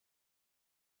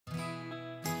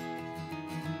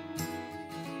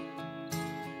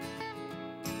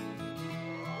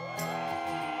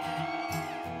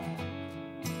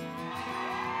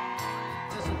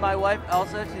my wife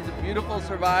Elsa. She's a beautiful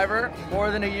survivor,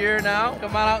 more than a year now.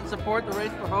 Come on out and support the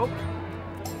Race for Hope.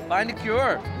 Find a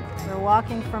cure. We're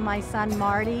walking for my son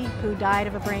Marty, who died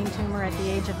of a brain tumor at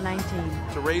the age of 19.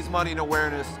 To raise money and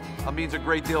awareness means a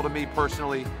great deal to me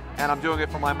personally, and I'm doing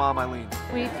it for my mom, Eileen.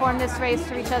 We formed this race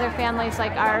to reach other families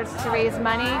like ours to raise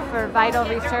money for vital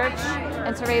research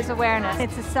and to raise awareness.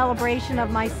 It's a celebration of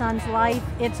my son's life.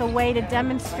 It's a way to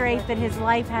demonstrate that his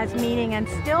life has meaning and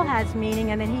still has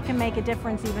meaning, and that he can make a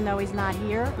difference even though he's not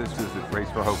here. This is the Race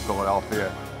for Hope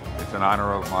Philadelphia. It's in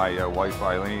honor of my wife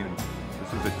Eileen.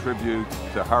 This is a tribute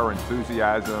to her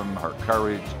enthusiasm, her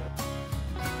courage.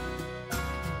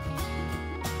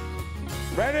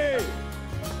 Ready?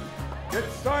 Get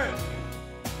set.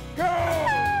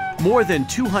 Go! More than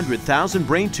 200,000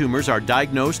 brain tumors are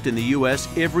diagnosed in the U.S.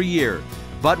 every year.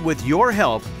 But with your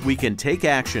help, we can take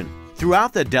action.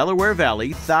 Throughout the Delaware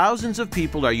Valley, thousands of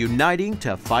people are uniting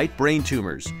to fight brain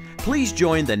tumors. Please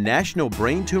join the National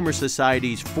Brain Tumor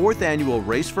Society's 4th Annual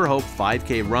Race for Hope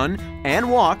 5K Run and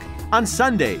Walk on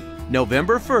Sunday,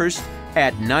 November 1st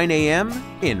at 9 a.m.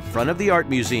 in front of the Art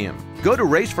Museum. Go to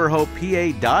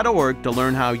raceforhopepa.org to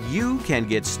learn how you can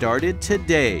get started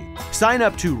today. Sign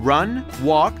up to run,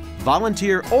 walk,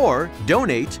 volunteer, or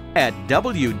donate at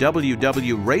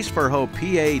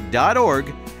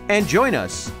www.raceforhopepa.org and join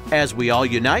us as we all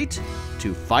unite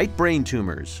to fight brain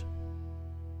tumors.